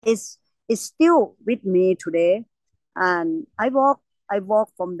is still with me today, and I walk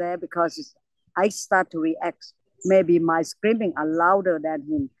from there because I start to react. Maybe my screaming are louder than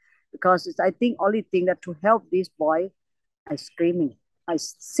him, because I think only thing that to help this boy, I screaming. I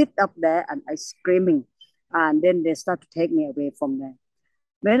sit up there and I screaming, and then they start to take me away from there.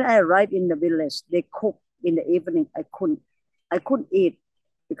 When I arrived in the village, they cook in the evening. I couldn't eat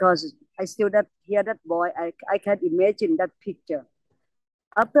because I still that hear that boy. I can imagine that picture.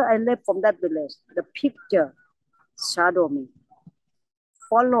 After I left from that village, the picture shadow me,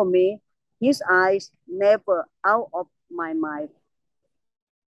 follow me. His eyes never out of my mind.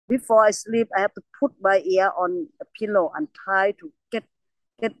 Before I sleep, I have to put my ear on a pillow and try to get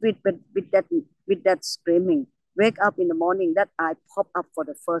with that screaming. Wake up in the morning, that eye pop up for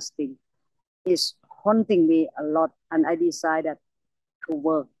the first thing. Is haunting me a lot, and I decided to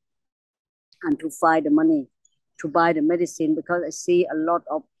work and to find the money to buy the medicine, because I see a lot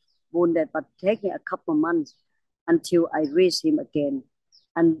of wounded, but take me a couple of months until I reach him again.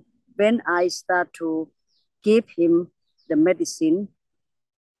 And when I start to give him the medicine,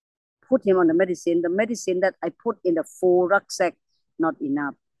 put him on the medicine that I put in the full rucksack, not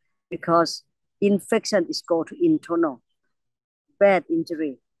enough, because infection is go to internal, bad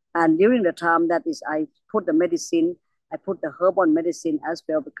injury. And during the time that is I put the medicine, I put the herbal medicine as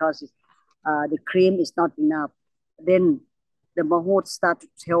well, because the cream is not enough. Then the Mahout start to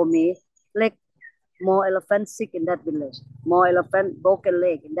tell me, like, more elephant sick in that village, more elephant broken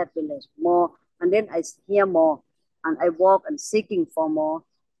leg in that village, more. And then I hear more, and I walk and seeking for more.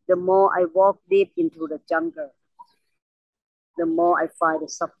 The more I walk deep into the jungle, the more I find the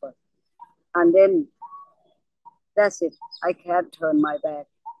suffer. And then that's it. I can't turn my back.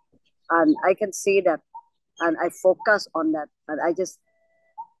 And I can see that. And I focus on that. And I just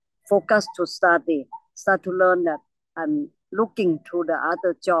focus to study, start to learn that, and looking to the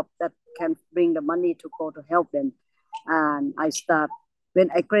other job that can bring the money to go to help them. And I start, when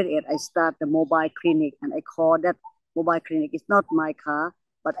I graduate, I start the mobile clinic, and I call that mobile clinic. It's not my car,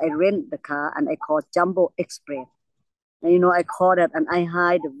 but I rent the car, and I call Jumbo Express. And I call that, and I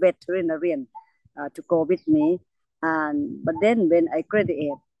hire the veterinarian to go with me. And but then when I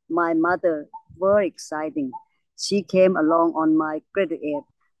graduate, my mother, very exciting. She came along on my graduate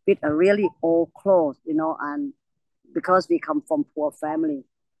with a really old clothes, and because we come from poor family.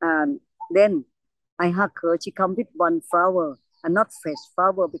 And then I hug her. She come with one flower, and not fresh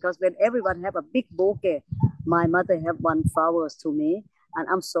flower, because when everyone have a big bouquet, my mother have one flowers to me, and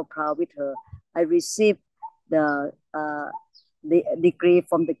I'm so proud with her. I received the degree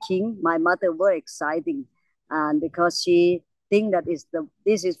from the king. My mother very exciting, and because she think that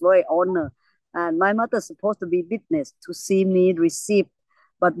this is very honor, and my mother supposed to be witness to see me receive,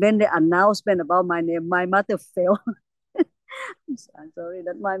 but when the announcement about my name, my mother fell. I'm sorry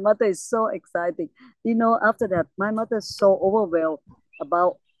that my mother is so exciting. After that, my mother is so overwhelmed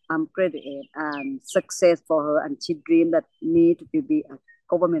about graduate and success for her, and she dreamed that me to be a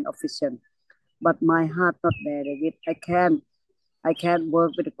government official. But my heart not there, David. I can't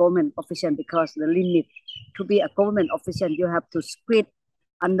work with a government official, because the limit to be a government official, you have to squeeze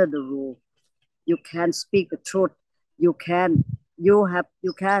under the rule. You can speak the truth. You can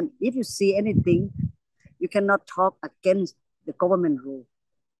if you see anything, you cannot talk against the government rule.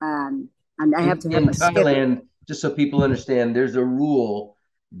 And I have to have In a schedule. Thailand, just so people understand, there's a rule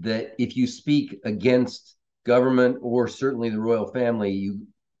that if you speak against government or certainly the royal family, you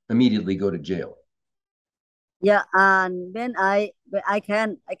immediately go to jail. Yeah, and when I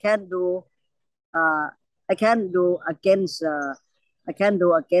can do uh I can do against the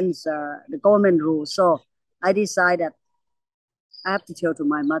government rule. So I decided I have to tell to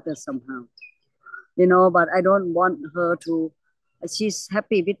my mother somehow, but I don't want her to. She's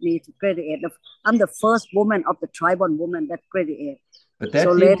happy with me to graduate. I'm the first woman of the tribal woman that graduate, But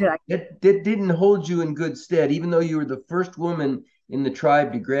So that later, didn't hold you in good stead, even though you were the first woman in the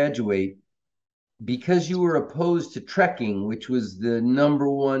tribe to graduate, because you were opposed to trekking, which was the number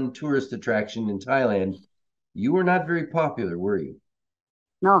one tourist attraction in Thailand. You were not very popular, were you?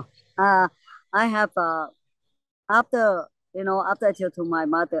 no, I have after after I tell to my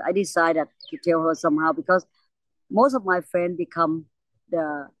mother, I decided to tell her somehow because most of my friends become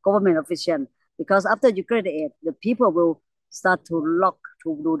the government official because after you graduate, the people will start to lock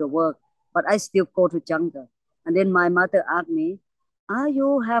to do the work. But I still go to jungle. And then my mother asked me, "Ah,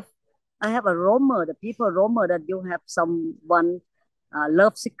 you have, I have a rumor. The people rumor that you have someone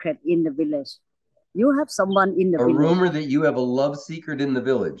love secret in the village. You have someone in the A village, rumor that you have a love secret in the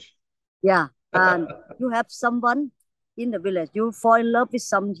village. yeah, and you have someone in the village. You fall in love with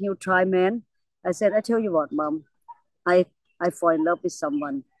some new tribe man." I said, "I tell you what, mom, I I fall in love with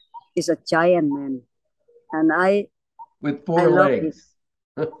someone. It's a giant man, and With I four love it. legs.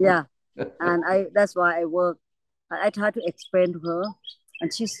 Yeah, and I that's why I work. I try to explain to her,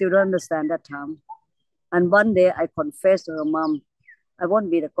 and she still don't understand that time. And one day I confessed to her, mom, I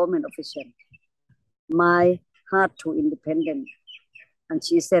won't be the government official. My heart too independent. And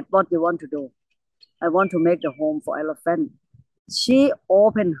she said, what do you want to do? I want to make the home for elephant. She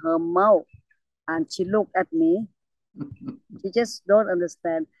opened her mouth and she looked at me. She just don't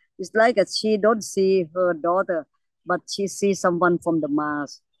understand. It's like she don't see her daughter, but she sees someone from the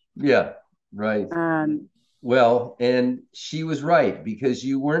Mars. Yeah, right. And Well, and she was right because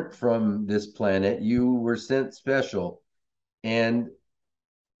you weren't from this planet. You were sent special. And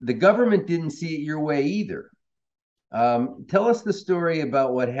the government didn't see it your way either. Tell us the story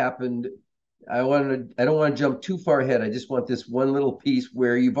about what happened. I don't want to jump too far ahead. I just want this one little piece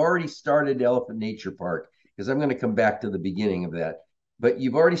where you've already started Elephant Nature Park, because I'm going to come back to the beginning of that. But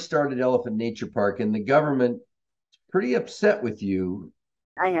you've already started Elephant Nature Park, and the government is pretty upset with you.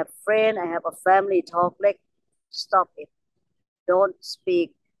 I have friend, I have a family talk like stop it. Don't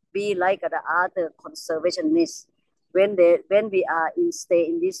speak. Be like the other conservationists. When we are in stay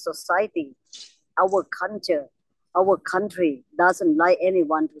in this society, our culture, our country doesn't like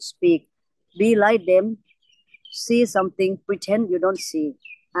anyone to speak. Be like them, see something, pretend you don't see,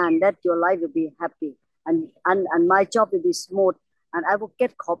 and that your life will be happy. And my job will be smooth, and I will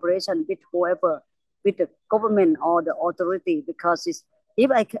get cooperation with whoever, with the government or the authority, because it's, if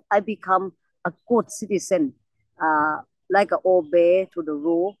I become a good citizen, uh, like a obey to the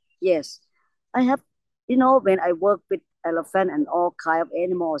rule, yes. I have, when I work with elephant and all kind of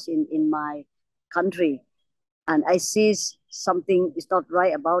animals in my country, and I see something is not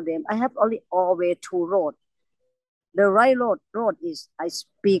right about them, I have only always two roads. The right road is I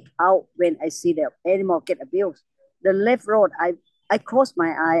speak out when I see the animal get abused. The left road, I close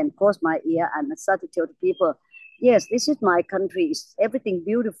my eye and close my ear and I start to tell the people, yes, this is my country. It's everything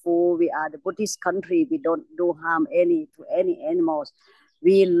beautiful. We are the Buddhist country. We don't do harm to any animals.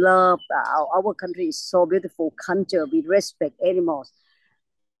 We love our country is so beautiful culture. We respect animals.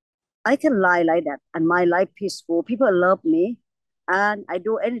 I can lie like that and my life peaceful. People love me and I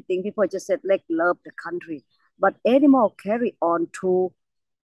do anything. People just said, like, love the country. But animal carry on to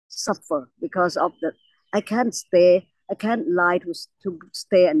suffer because of the, I can't lie to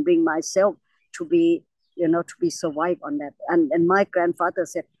stay and bring myself to be, to be survive on that. And my grandfather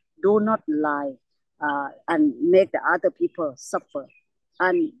said, do not lie and make the other people suffer.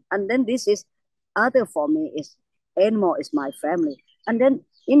 And then this is other for me is animal is my family. And then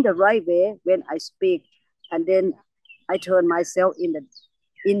in the right way, when I speak, and then I turn myself in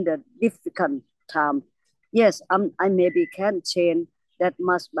the difficult time. Yes, I maybe can't change that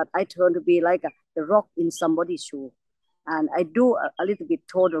much, but I turn to be like the rock in somebody's shoe. And I do a little bit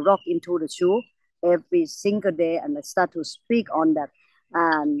throw the rock into the shoe every single day, and I start to speak on that.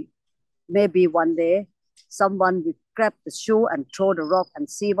 And maybe one day someone will grab the shoe and throw the rock and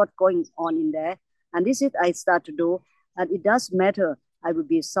see what's going on in there. And this is I start to do, and it does matter. I will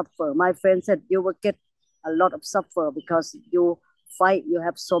be suffer. My friend said you will get a lot of suffer because you fight. You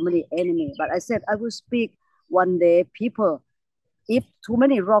have so many enemies. But I said I will speak one day. People, if too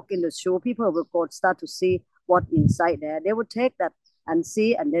many rock in the shoe, people will go start to see what inside there. They will take that and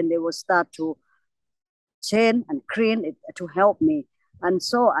see, and then they will start to change and clean it to help me. And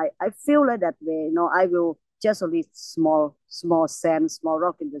so I feel like that way, I will just only small sand, small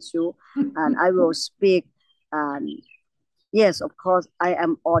rock in the shoe, and I will speak. And yes, of course, I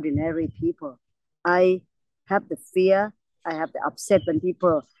am ordinary people. I have the fear, I have the upset when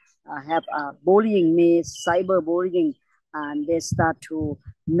people have bullying me, cyber bullying, and they start to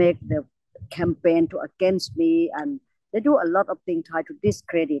make the campaign to against me, and they do a lot of things try to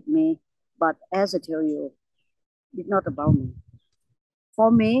discredit me. But as I tell you, it's not about me.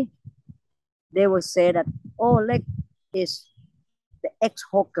 For me, they will say that, oh, Lek is the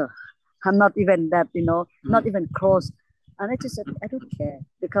ex-hawker. I'm not even that, not even close. And I just said, I don't care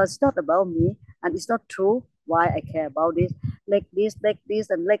because it's not about me and it's not true why I care about this, like this,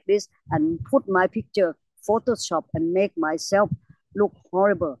 and like this, and put my picture, Photoshop, and make myself look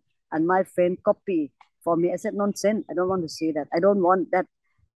horrible. And my friend copy for me. I said, nonsense. I don't want to see that. I don't want that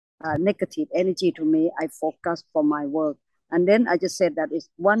negative energy to me. I focus for my work. And then I just said that is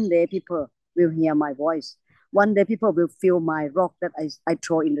one day people will hear my voice. One day people will feel my rock that I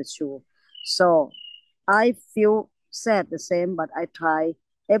throw in the shoe. So I feel sad the same, but I try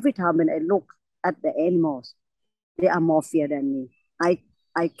every time when I look at the animals, they are more fear than me.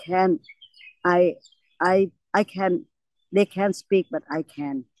 I can I I can they can't speak, but I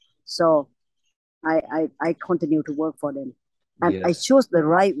can. So I continue to work for them. And I Yes. choose the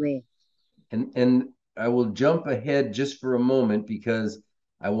right way. And I will jump ahead just for a moment because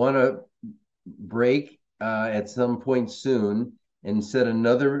I want to break at some point soon and set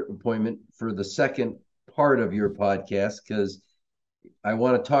another appointment for the second part of your podcast because I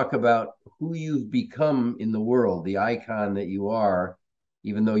want to talk about who you've become in the world, the icon that you are,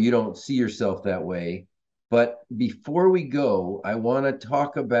 even though you don't see yourself that way. But before we go, I want to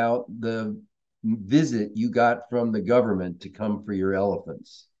talk about the visit you got from the government to come for your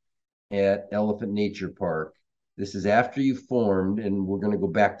elephants at Elephant Nature Park. This is after you formed, and we're going to go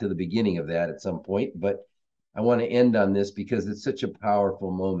back to the beginning of that at some point. But I want to end on this because it's such a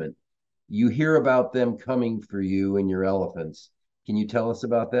powerful moment. You hear about them coming for you and your elephants. Can you tell us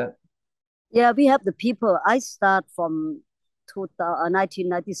about that? Yeah, we have the people. I start from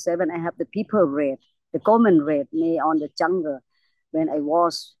 1997. I have the people raid, the government raid me on the jungle when I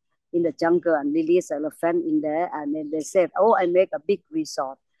was in the jungle and release elephant in there. And then they said, oh, I make a big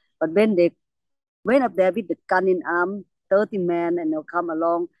resort. But when they went up there with the gun in arm, 30 men, and they'll come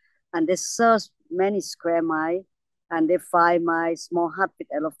along and they search many square mile and they find my small hut with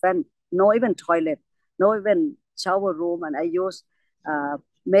elephant, no even toilet, no even shower room. And I use uh,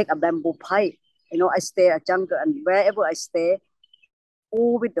 make a bamboo pipe. I stay at jungle and wherever I stay,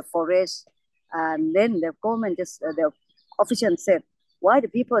 all with the forest. And then the government the official said, why the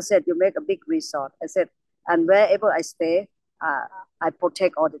people said you make a big resort? I said, and wherever I stay, uh, I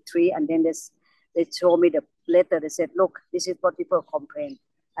protect all the tree. And then they showed me the letter. They said, look, this is what people complain.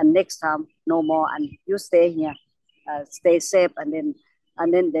 And next time, no more. And you stay here, stay safe. And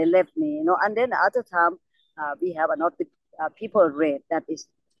then they left me. And then the other time, we have another people raid that is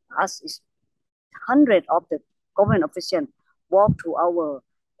us is hundred of the government officials walk to our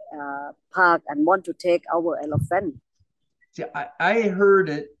park and want to take our elephant. See, I heard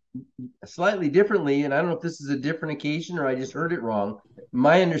it slightly differently, and I don't know if this is a different occasion or I just heard it wrong.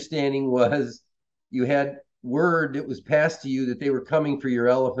 My understanding was you had word that was passed to you that they were coming for your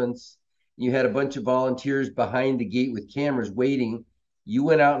elephants. You had a bunch of volunteers behind the gate with cameras waiting. You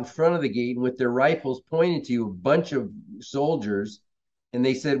went out in front of the gate and with their rifles pointed to you, a bunch of soldiers, and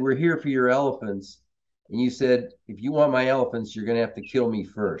they said, we're here for your elephants. And you said, if you want my elephants, you're going to have to kill me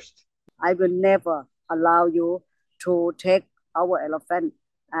first. I will never allow you to take our elephant.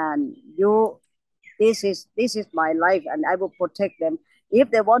 And this is my life, and I will protect them.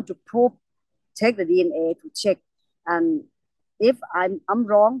 If they want to prove, take the DNA to check. And if I'm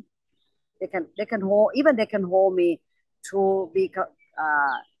wrong, they can hold me to be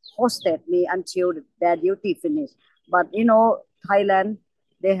hosted me until their duty finish. But Thailand,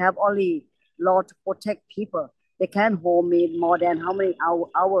 they have only law to protect people. They can't hold me more than how many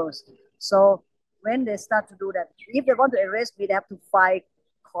hours. So when they start to do that, if they want to arrest me, they have to file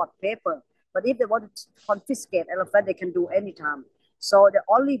court paper. But if they want to confiscate elephant, they can do anytime. So the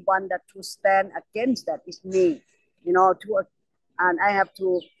only one that to stand against that is me. And I have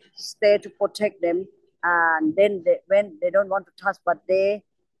to stay to protect them. And then when they don't want to touch, but they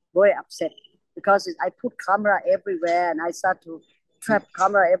very upset because I put camera everywhere and I start to trap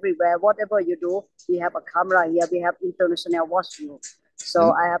camera everywhere. Whatever you do, we have a camera here. We have international watch you.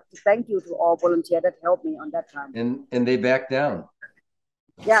 So And I have to thank you to all volunteers that helped me on that time. and they backed down.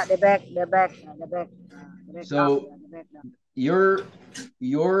 Yeah, they're back up. So Yeah, they're back now.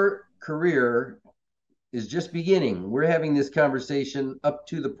 your career is just beginning. We're having this conversation up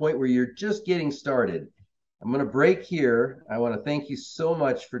to the point where you're just getting started. I'm going to break here. I want to thank you so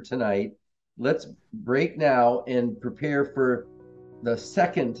much for tonight. Let's break now and prepare for the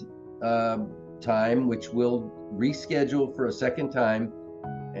second time, which we'll reschedule for a second time.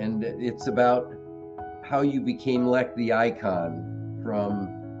 And it's about how you became Lek the icon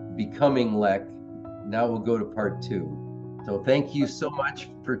from becoming Lek. Now we'll go to part two. So thank you so much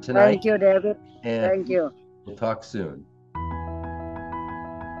for tonight, Thank you, David. and Thank you. we'll talk soon.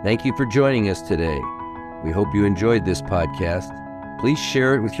 Thank you for joining us today. We hope you enjoyed this podcast. Please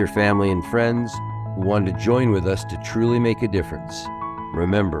share it with your family and friends who want to join with us to truly make a difference.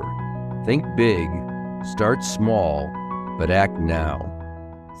 Remember, think big, start small, but act now.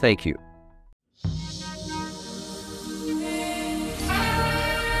 Thank you.